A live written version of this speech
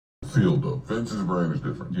feel though. Vince's brand is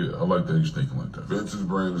different. Yeah, I like that he's thinking like that. Vince's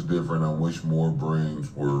brand is different. I wish more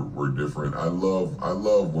brands were different. I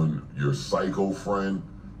love when your psycho friend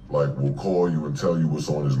will call you and tell you what's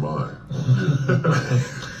on his mind.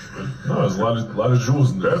 No, there's a lot of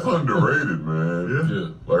jewels in there. That's underrated,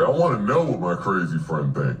 man. Yeah. I want to know what my crazy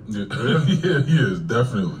friend thinks. Yeah,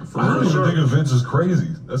 definitely. For I don't real. even think Vince is crazy.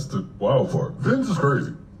 That's the wild part. Vince is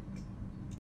crazy.